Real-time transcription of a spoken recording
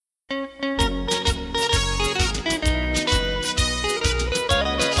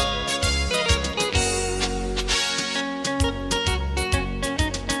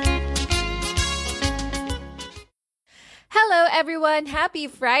everyone! Happy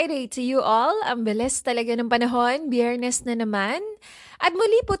Friday to you all! Ang bilis talaga ng panahon, Biyernes na naman. At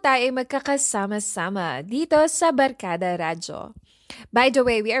muli po tayo magkakasama-sama dito sa Barkada Radyo. By the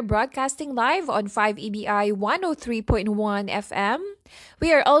way, we are broadcasting live on 5EBI 103.1 FM.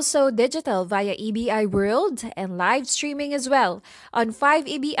 We are also digital via EBI World and live streaming as well on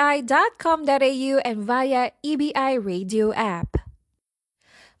 5EBI.com.au and via EBI Radio app.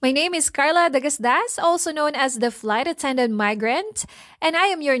 My name is Carla Dagasdas, also known as the Flight Attendant Migrant, and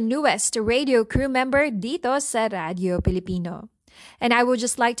I am your newest radio crew member dito sa Radio Pilipino. And I would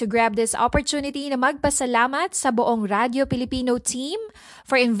just like to grab this opportunity na magpasalamat sa buong Radio Pilipino team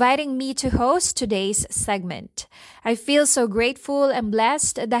for inviting me to host today's segment. I feel so grateful and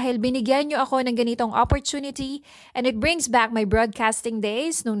blessed dahil binigyan niyo ako ng ganitong opportunity and it brings back my broadcasting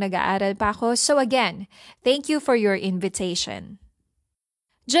days nung nag-aaral pa ako. So again, thank you for your invitation.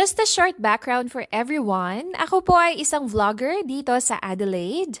 Just a short background for everyone. Ako po ay isang vlogger dito sa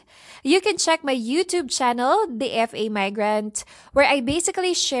Adelaide. You can check my YouTube channel, The FA Migrant, where I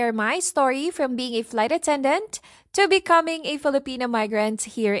basically share my story from being a flight attendant to becoming a Filipino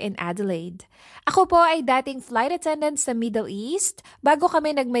migrant here in Adelaide. Ako po ay dating flight attendant sa Middle East bago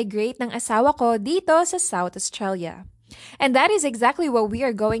kami nag-migrate ng asawa ko dito sa South Australia. And that is exactly what we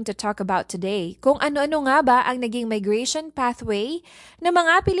are going to talk about today. Kung ano-ano nga ba ang naging migration pathway ng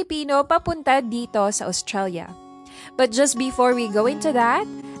mga Pilipino papunta dito sa Australia. But just before we go into that,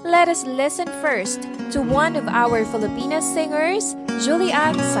 let us listen first to one of our Filipina singers,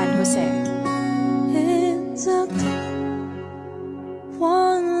 Julian San Jose. It took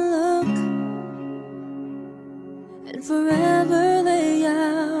one look and forever lay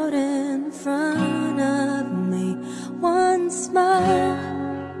out in front of me. One smile,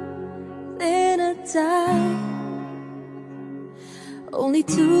 then I die, only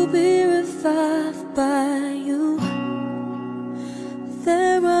to be revived by you.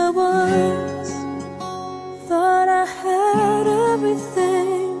 There I was, thought I had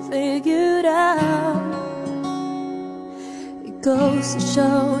everything figured out. It goes to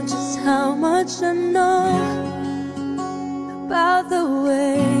show just how much I know about the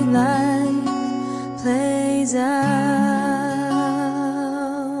way life plays out.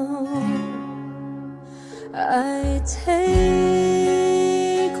 I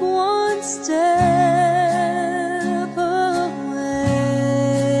take one step away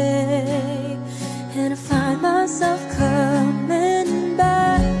and I find myself coming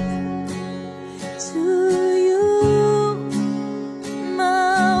back to you,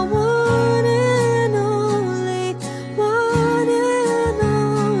 my one and only, one and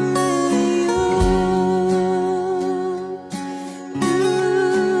only you.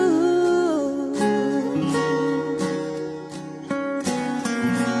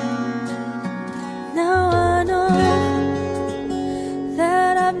 Now I know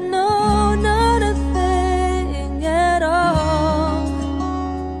that I've known not a thing at all,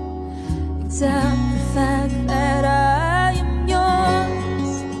 except the fact that I am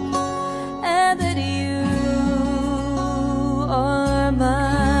yours and that you are mine.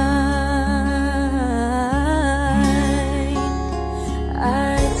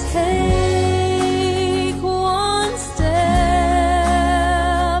 I take one step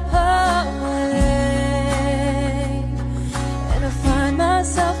away and I find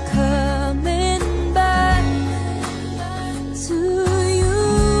myself coming back to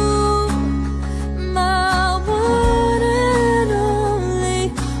you, my one and only,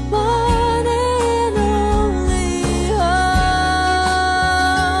 one and only. Oh,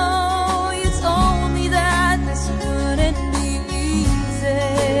 you told me that this wouldn't be easy.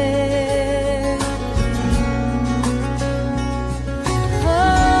 Oh,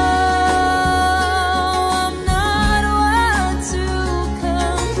 I'm not one to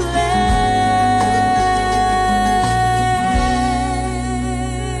complain.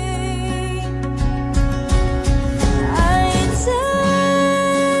 I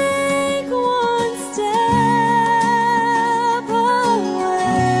take one step away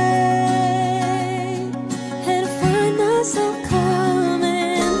and find myself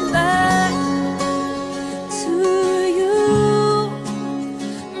coming back to you,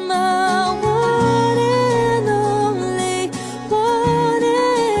 my one and only, one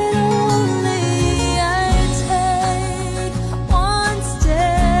and only. I take one step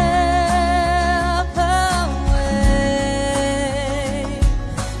away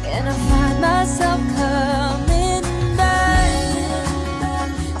and I find myself coming back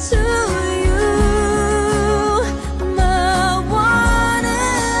to you, my one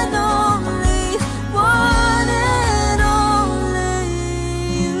and only, one and only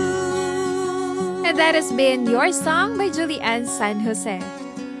you. And that has been Your Song by Julian San Jose.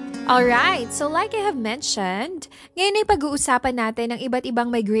 Alright, so like I have mentioned, ngayon ay pag-uusapan natin ang iba't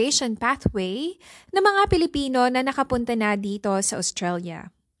ibang migration pathway ng mga Pilipino na nakapunta na dito sa Australia.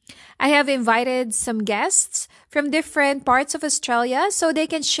 I have invited some guests from different parts of Australia so they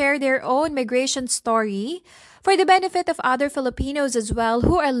can share their own migration story for the benefit of other Filipinos as well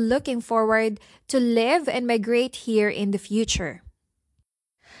who are looking forward to live and migrate here in the future.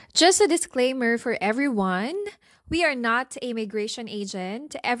 Just a disclaimer for everyone. We are not a migration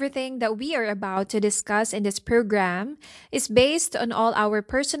agent. Everything that we are about to discuss in this program is based on all our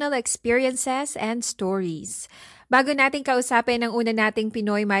personal experiences and stories. Bago natin kausapin ang una nating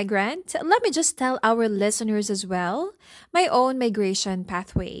Pinoy migrant, let me just tell our listeners as well my own migration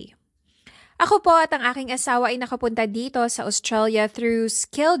pathway. Ako po at ang aking asawa ay nakapunta dito sa Australia through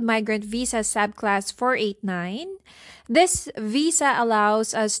Skilled Migrant Visa Subclass 489. This visa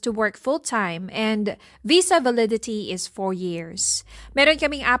allows us to work full-time and visa validity is 4 years. Meron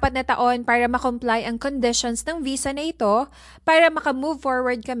kaming 4 na taon para makomply ang conditions ng visa na ito para makamove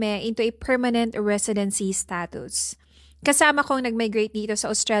forward kami into a permanent residency status. Kasama kong nag-migrate dito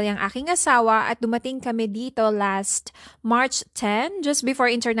sa Australia ang aking asawa at dumating kami dito last March 10, just before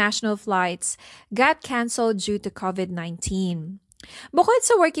international flights got canceled due to COVID-19. Bukod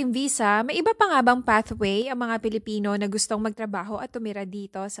sa working visa, may iba pa nga bang pathway ang mga Pilipino na gustong magtrabaho at tumira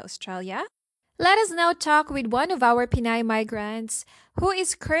dito sa Australia? Let us now talk with one of our Pinay migrants who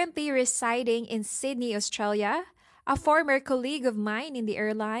is currently residing in Sydney, Australia, a former colleague of mine in the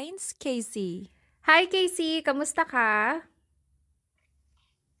airlines, Casey. Hi Casey, kamusta ka?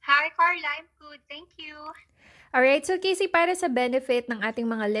 Hi, Carla. I'm good. Thank you. Alright, so Casey, para sa benefit ng ating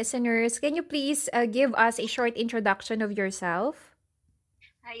mga listeners, can you please give us a short introduction of yourself?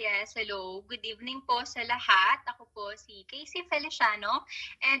 Yes, hello. Good evening po sa lahat. Ako po si Casey Feliciano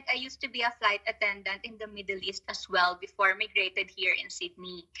and I used to be a flight attendant in the Middle East as well before migrated here in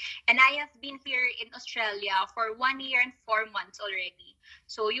Sydney. And I have been here in Australia for 1 year and 4 months already.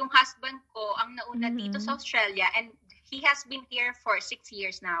 So yung husband ko ang nauna dito sa Australia and he has been here for 6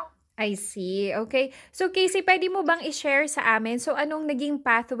 years now. I see. Okay. So Casey, pwede mo bang i-share sa amin? So anong naging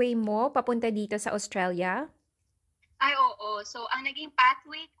pathway mo papunta dito sa Australia? Ay, oo. So, ang naging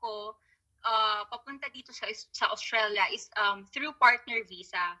pathway ko papunta dito sa Australia is through partner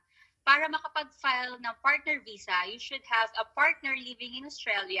visa. Para makapag-file ng partner visa, you should have a partner living in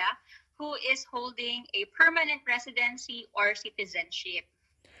Australia who is holding a permanent residency or citizenship.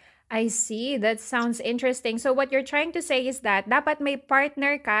 I see. That sounds interesting. So what you're trying to say is that dapat may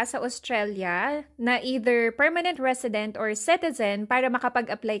partner ka sa Australia na either permanent resident or citizen para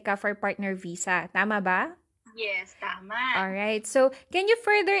makapag-apply ka for partner visa. Tama ba? Yes, tama. All right. So, can you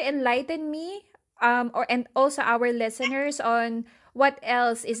further enlighten me and also our listeners on what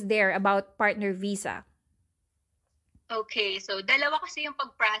else is there about partner visa? Okay, so dalawa kasi yung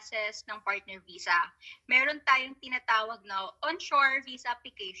pag-process ng partner visa. Meron tayong tinatawag na onshore visa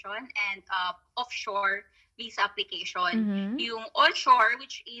application and offshore visa application. Yung onshore,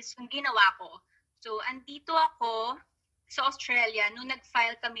 which is yung ginawa ko. So, andito ako sa Australia nung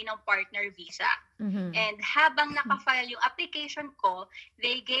nag-file kami ng partner visa. And habang naka-file yung application ko,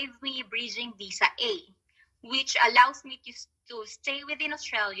 they gave me bridging visa A, which allows me to stay within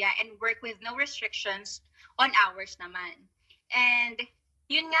Australia and work with no restrictions on hours naman. And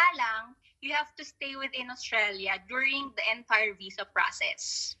yun nga lang, you have to stay within Australia during the entire visa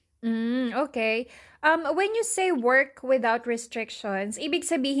process. Okay. When you say work without restrictions, ibig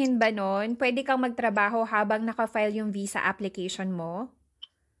sabihin ba nun, pwede kang magtrabaho habang naka-file yung visa application mo?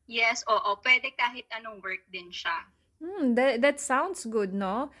 Yes, oo. Pwede kahit anong work din siya. That sounds good,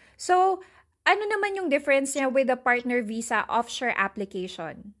 no? So, ano naman yung difference niya with the partner visa offshore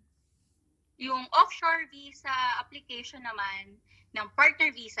application? Yung offshore visa application naman ng partner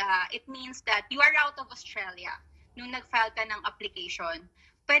visa, it means that you are out of Australia nung nag-file ka ng application.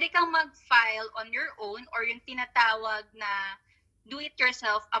 Pwede kang mag-file on your own or yung tinatawag na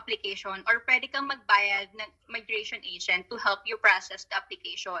do-it-yourself application or pwede kang magbayad ng migration agent to help you process the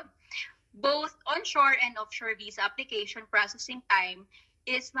application. Both onshore and offshore visa application processing time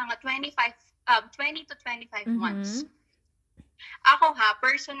is mga 20 to 25 months. Ako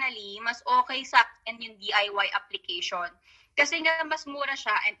personally, mas okay sa akin yung DIY application. Kasi nga mas mura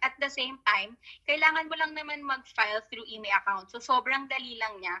siya and at the same time, kailangan mo lang naman mag-file through email account. So sobrang dali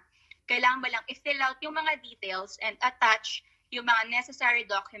lang niya. Kailangan mo lang i-fill out yung mga details and attach yung mga necessary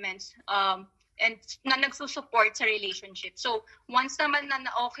documents and na nagsusupport sa relationship. So once naman na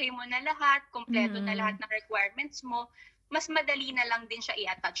okay mo na lahat, kompleto na lahat ng requirements mo, mas madali na lang din siya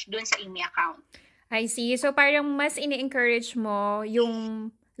i-attach dun sa email account. I see. So parang mas ini-encourage mo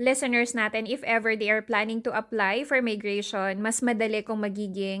yung listeners natin, if ever they are planning to apply for migration, mas madali kung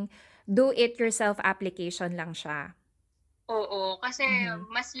magiging do-it-yourself application lang siya. Oo, kasi Mhm.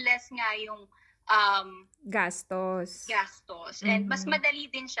 mas less nga yung Gastos. gastos. And mas Mhm. madali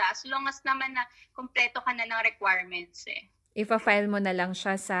din siya as long as naman na kumpleto ka na ng requirements eh. Ifa-file mo na lang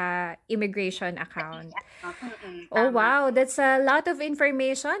siya sa immigration account. Oh, Tama. wow. That's a lot of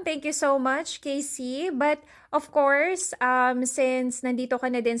information. Thank you so much, Casey. But of course, since nandito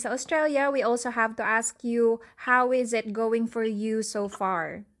ka na din sa Australia, we also have to ask you, how is it going for you so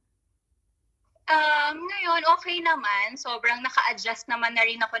far? Ngayon, okay naman. Sobrang naka-adjust naman na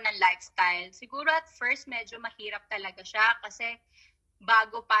rin ako ng lifestyle. Siguro at first, medyo mahirap talaga siya kasi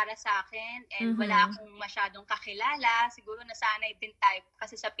bago para sa akin and wala akong masyadong kakilala. Siguro nasanay din tayo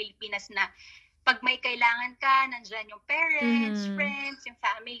kasi sa Pilipinas na pag may kailangan ka, nandyan yung parents, friends, yung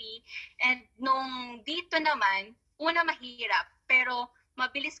family. And nung dito naman, una mahirap, pero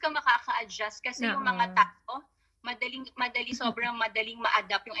mabilis ka makaka-adjust kasi yung mga Oo. tao, sobrang madaling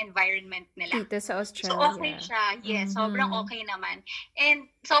ma-adapt yung environment nila. Dito sa So, Australia. okay siya. Yes, sobrang okay naman. And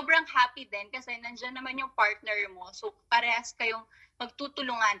sobrang happy din kasi nandyan naman yung partner mo. So, parehas kayong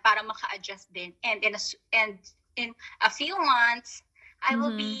magtutulungan para maka-adjust din. And in a few months, I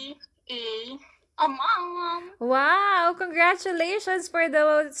will be a mom. Wow! Congratulations for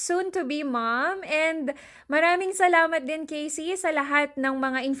the soon-to-be mom. And maraming salamat din, Casey, sa lahat ng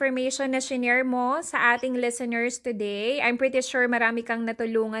mga information na shinare mo sa ating listeners today. I'm pretty sure marami kang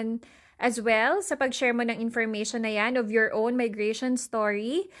natulungan as well sa pag-share mo ng information na yan of your own migration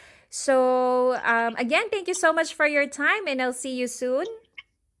story. So, again, thank you so much for your time and I'll see you soon.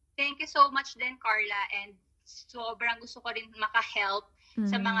 Thank you so much din, Carla. And sobrang gusto ko rin maka-help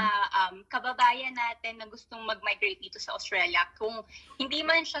sa mga kababayan natin na gustong mag-migrate dito sa Australia. Kung hindi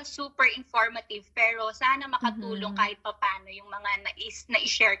man siya super informative, pero sana makatulong kahit papano yung mga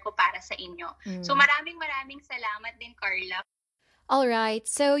na-i-share ko para sa inyo. So maraming salamat din, Carla. All right,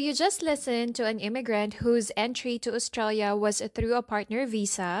 so you just listened to an immigrant whose entry to Australia was through a partner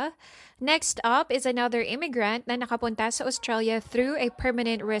visa. Next up is another immigrant na nakapunta sa Australia through a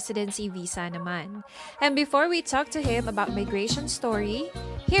permanent residency visa naman. And before we talk to him about migration story,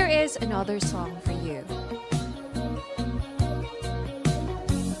 here is another song for you.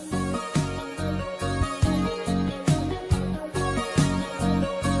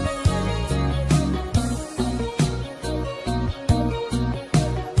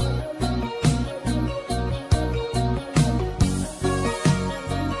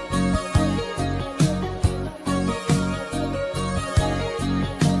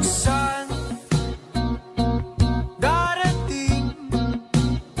 Saan darating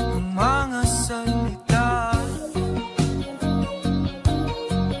ang mga salita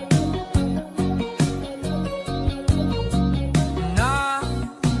na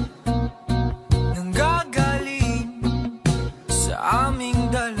nanggagaling sa aming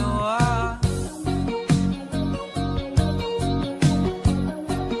dalawa?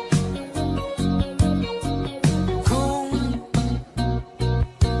 Kung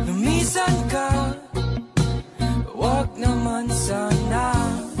lumisan ka, wag naman sana.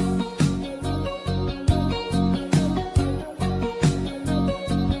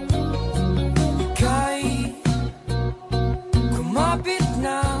 Ika'y kumapit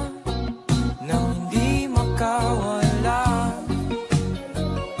na nang hindi makawala.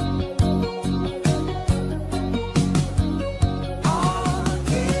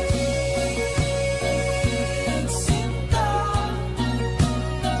 Aking sinta,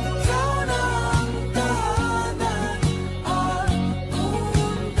 ikaw na ang tahanan at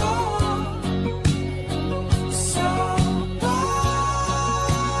mundo sa pagbalik.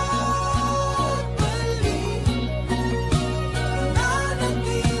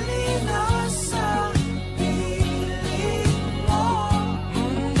 Nananatili na sa piling mo,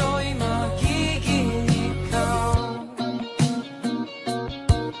 mundo'y magiging ikaw.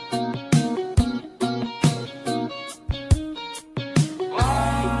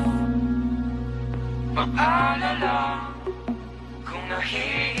 Wag mag-alala kung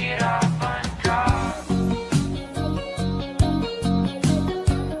nahihirapan ka.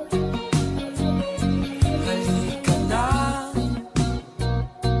 Halika na,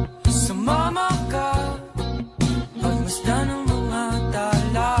 sumama ka, pagmasdan ng mga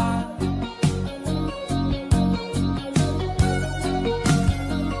tala.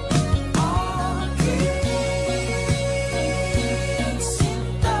 Aking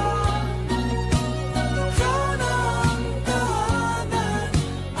sinta, ikaw na ang tahanan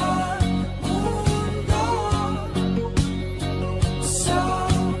at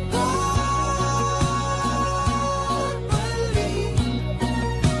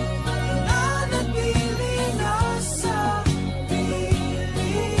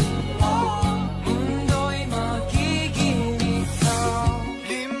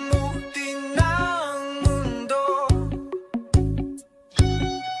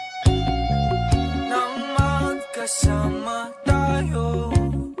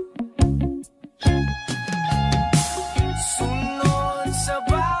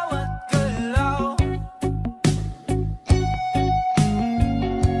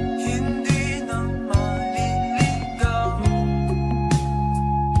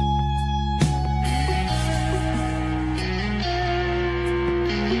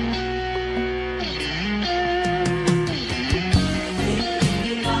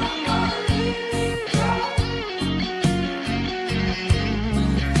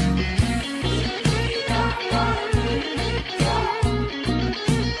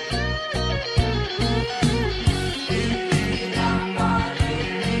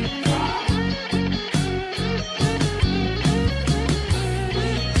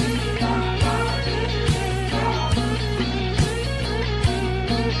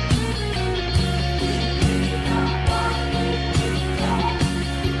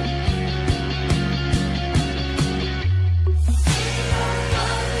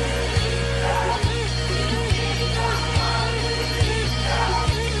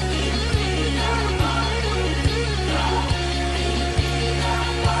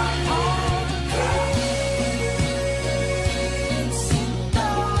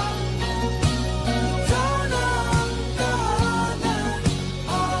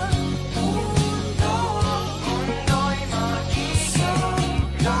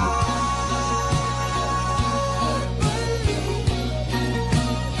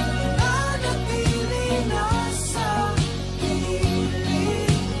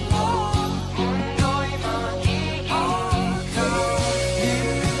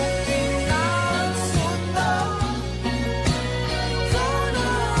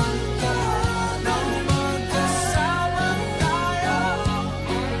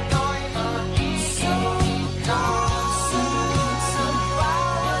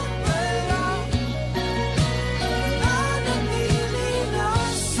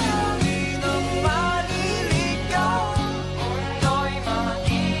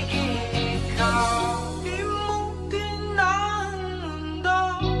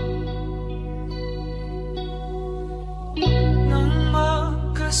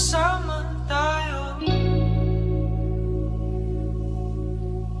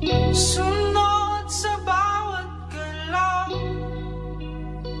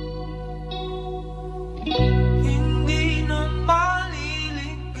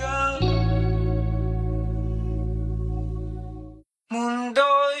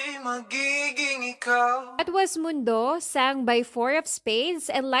was Mundo, sang by Four of Spades,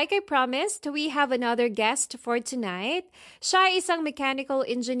 and like I promised, we have another guest for tonight. Siya ay isang mechanical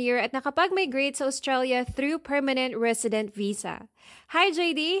engineer at nakapag-migrate sa Australia through permanent resident visa. Hi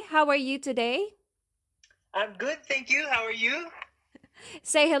JD, how are you today? I'm good, thank you. How are you?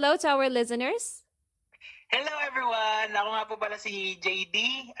 Say hello to our listeners. Hello everyone! Ako nga po pala si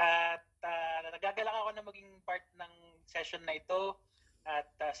JD at nagagalak ako na maging part ng session na ito at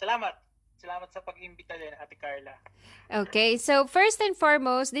salamat. Salamat sa pag-imbita din, Ate Carla. Okay, so first and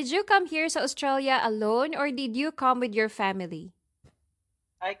foremost, did you come here sa Australia alone or did you come with your family?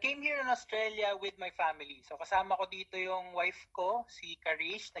 I came here in Australia with my family. So kasama ko dito yung wife ko, si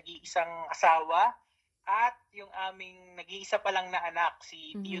Karish, nag-iisang asawa, at yung aming nag-iisa pa lang na anak,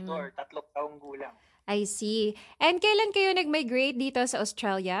 si Theodore, 3 taong gulang. I see. And kailan kayo nag-migrate dito sa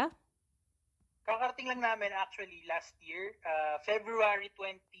Australia? Kakarating lang namin actually last year, February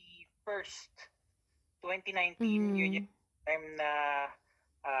 21st, 2019. Yun yung time na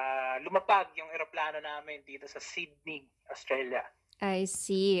lumapag yung eroplano namin dito sa Sydney, Australia. I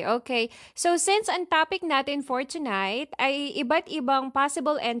see. Okay. So since ang topic natin for tonight ay iba't ibang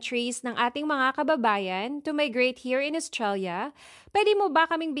possible entries ng ating mga kababayan to migrate here in Australia, pwede mo ba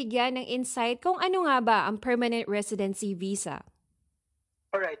kaming bigyan ng insight kung ano nga ba ang permanent residency visa?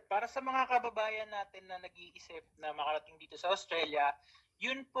 Alright, para sa mga kababayan natin na nag-iisip na makarating dito sa Australia,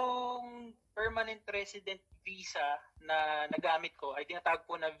 yun pong permanent resident visa na nagamit ko ay tinatawag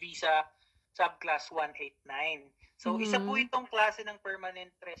po na visa subclass 189. So isa po itong klase ng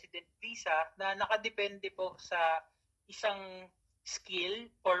permanent resident visa na nakadepende po sa isang skill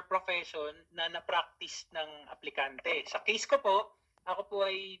or profession na na-practice ng aplikante. Sa case ko po, ako po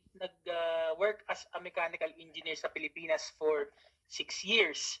ay nag-work as a mechanical engineer sa Pilipinas for 6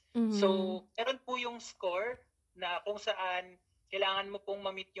 years. So, meron po yung score na kung saan kailangan mo pong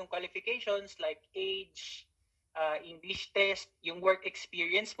ma-meet yung qualifications like age, English test, yung work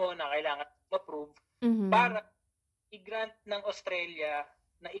experience mo na kailangan ma-prove para i-grant ng Australia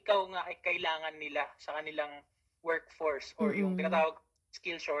na ikaw nga ay kailangan nila sa kanilang workforce or yung tinatawag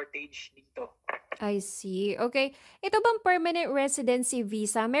skill shortage dito. I see. Okay. Ito bang permanent residency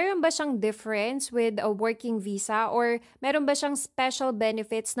visa, meron ba siyang difference with a working visa or meron ba siyang special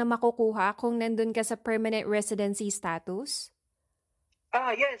benefits na makukuha kung nandun ka sa permanent residency status?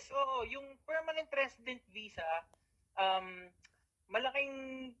 Yes. Oo. Yung permanent resident visa,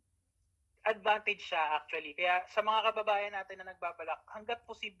 malaking advantage siya actually. Kaya sa mga kababayan natin na nagbabalak, hanggat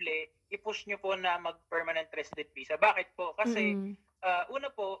posible, i-push nyo po na mag-permanent resident visa. Bakit po? Kasi una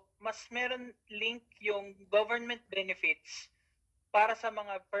po, mas meron link yung government benefits para sa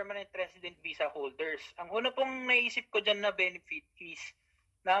mga permanent resident visa holders. Ang una pong naisip ko dyan na benefit is,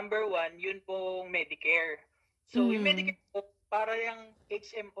 number 1, yun pong Medicare. So, yung Medicare po, para yung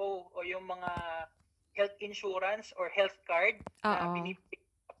HMO o yung mga health insurance or health card na binibigay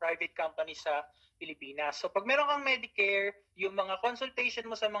sa private company sa Pilipinas. So, pag meron kang Medicare, yung mga consultation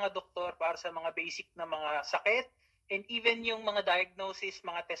mo sa mga doktor para sa mga basic na mga sakit, and even yung mga diagnosis,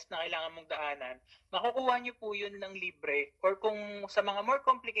 mga test na kailangan mong daanan, makukuha nyo po yun ng libre. Or kung sa mga more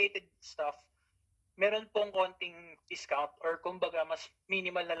complicated stuff, meron pong konting discount or kumbaga mas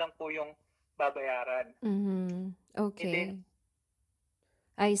minimal na lang po yung babayaran. Okay.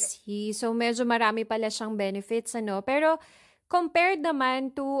 I see. So medyo marami pala siyang benefits, ano? Pero compared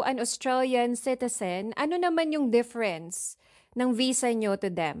naman to an Australian citizen, ano naman yung difference ng visa nyo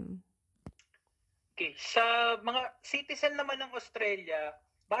to them? Okay. Sa mga citizen naman ng Australia,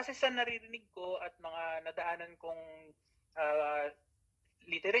 base sa naririnig ko at mga nadaanan kong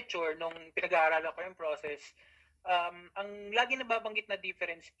literature nung pinag-aaralan ko yung process, ang lagi nababanggit na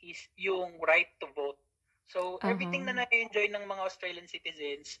difference is yung right to vote. So, everything na na-enjoy ng mga Australian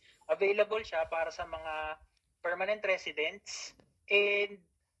citizens, available siya para sa mga permanent residents. And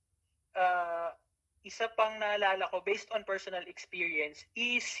isa pang naalala ko, based on personal experience,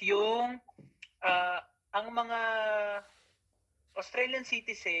 is yung ang mga Australian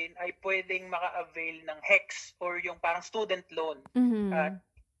citizen ay pwedeng maka-avail ng HECS or yung parang student loan.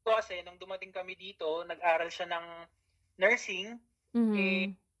 Kasi nung dumating kami dito, nag-aral siya ng nursing.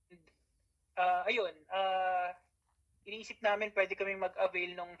 Iniisip namin pwede kami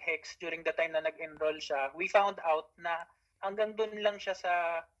mag-avail ng HECS during the time na nag-enroll siya. We found out na hanggang doon lang siya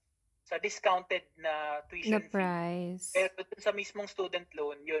sa discounted na tuition The price. fee. Pero dun sa mismong student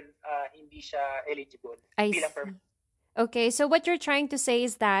loan, yun, hindi siya eligible. I bilang see. Okay, so what you're trying to say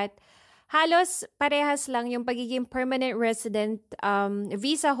is that halos parehas lang yung pagiging permanent resident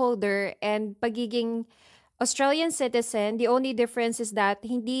visa holder and pagiging Australian citizen. The only difference is that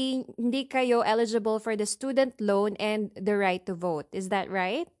hindi kayo eligible for the student loan and the right to vote. Is that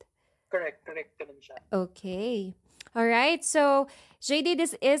right? Correct, ganun siya. Okay. All right. So, JD,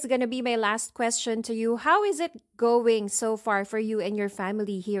 this is going to be my last question to you. How is it going so far for you and your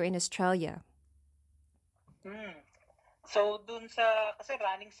family here in Australia? Hmm. So, dun sa, kasi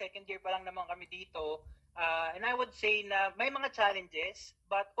running second year pa lang naman kami dito, and I would say na may mga challenges,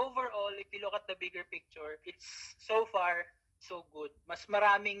 but overall, if you look at the bigger picture, it's so far so good. Mas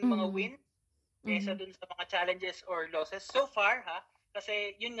maraming mga Mm-hmm. wins kesa dun sa mga challenges or losses so far, ha?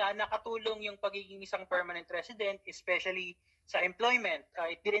 Kasi yun nga, nakatulong yung pagiging isang permanent resident, especially sa employment.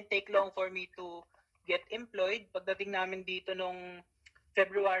 It didn't take long for me to get employed. Pagdating namin dito nung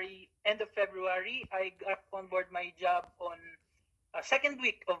end of February, I got on board my job on second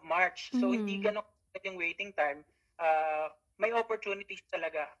week of March. So hindi Mm-hmm. ganun yung waiting time. May opportunities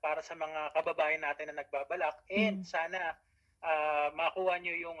talaga para sa mga kababayan natin na nagbabalak, and sana makuha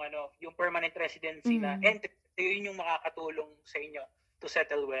nyo yung permanent residency na Mm-hmm. entry. Yun yung makakatulong sa inyo to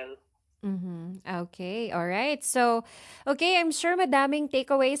settle well. Mm-hmm. Okay, all right. So, okay, I'm sure madaming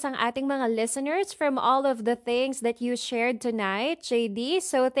takeaways ang ating mga listeners from all of the things that you shared tonight, JD.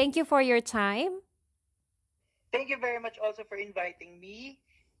 So, thank you for your time. Thank you very much also for inviting me.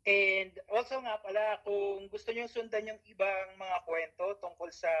 And also nga pala, kung gusto nyo sundan yung ibang mga kwento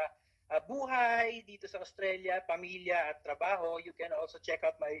tungkol sa buhay dito sa Australia, pamilya at trabaho, you can also check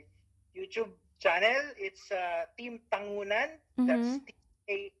out my YouTube channel. It's Team Tangunan. That's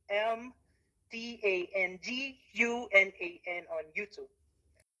Mm-hmm. TAMTANGUNAN on YouTube.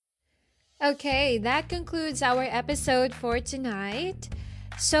 Okay, that concludes our episode for tonight.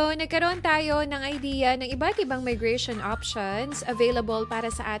 So, nagkaroon tayo ng idea ng iba't ibang migration options available para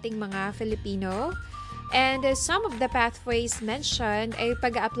sa ating mga Filipino. And some of the pathways mentioned ay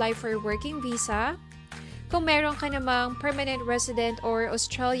pag-apply for working visa. Kung meron ka namang permanent resident or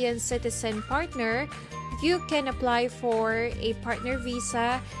Australian citizen partner, you can apply for a partner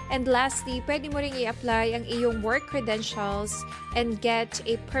visa. And lastly, pwede mo ring i-apply ang iyong work credentials and get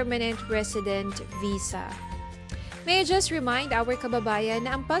a permanent resident visa. May I just remind our kababayan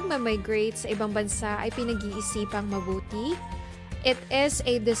na ang pagmamigrate sa ibang bansa ay pinag-iisipang mabuti. It is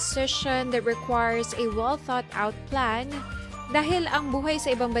a decision that requires a well-thought-out plan dahil ang buhay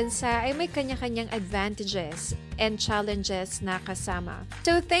sa ibang bansa ay may kanya-kanyang advantages and challenges na kasama.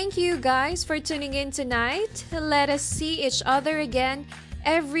 So thank you guys for tuning in tonight. Let us see each other again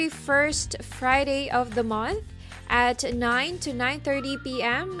every first Friday of the month at 9 to 9:30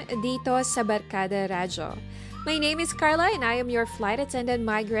 p.m. dito sa Barkada Radyo. My name is Carla and I am your flight attendant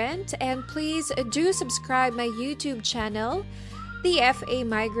migrant, and please do subscribe my YouTube channel, The FA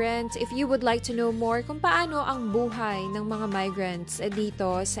Migrant, if you would like to know more kung paano ang buhay ng mga migrants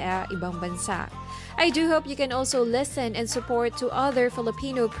dito sa ibang bansa. I do hope you can also listen and support to other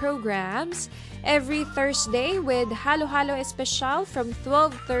Filipino programs every Thursday with Halo Halo Especial from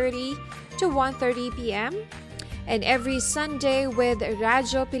 12:30 to 1:30 p.m. and every Sunday with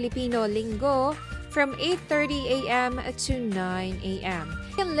Radyo Pilipino Linggo from 8:30 a.m. to 9 a.m.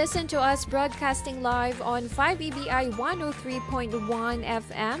 You can listen to us broadcasting live on 5EBI 103.1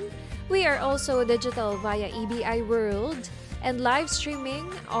 FM. We are also digital via EBI World and live streaming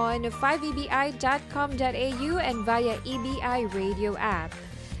on 5ebi.com.au and via EBI Radio app.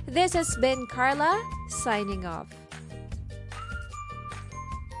 This has been Carla signing off.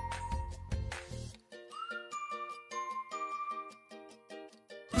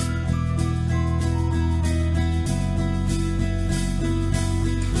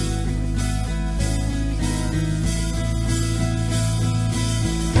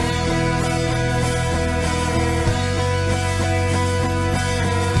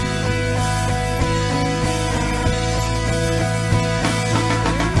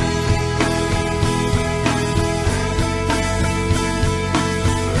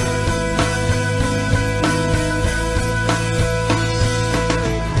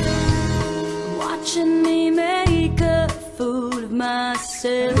 Watching me make a fool of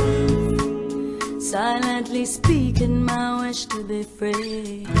myself, silently speaking my wish to be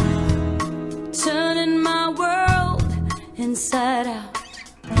free, turning my world inside out,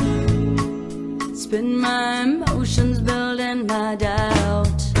 spin my emotions, building my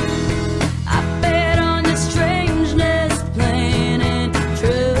doubt. I bet on the strangeness, plain and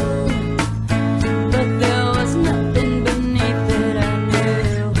true, but there was nothing beneath it I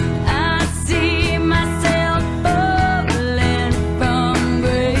knew. I see myself falling from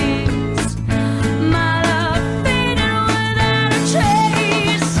grace, my love fading without a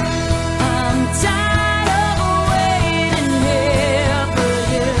trace. I'm tired of waiting here for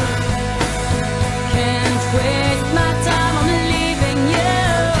you. Can't waste my time on leaving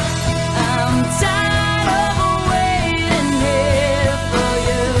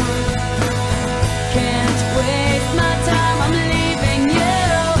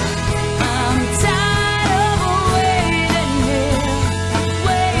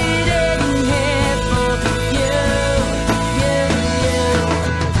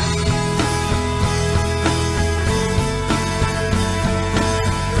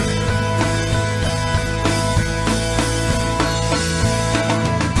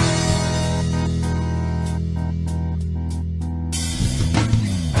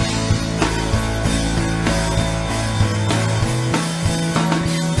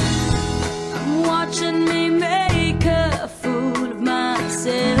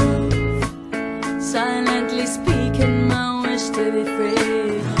to be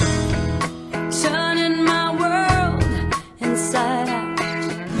free.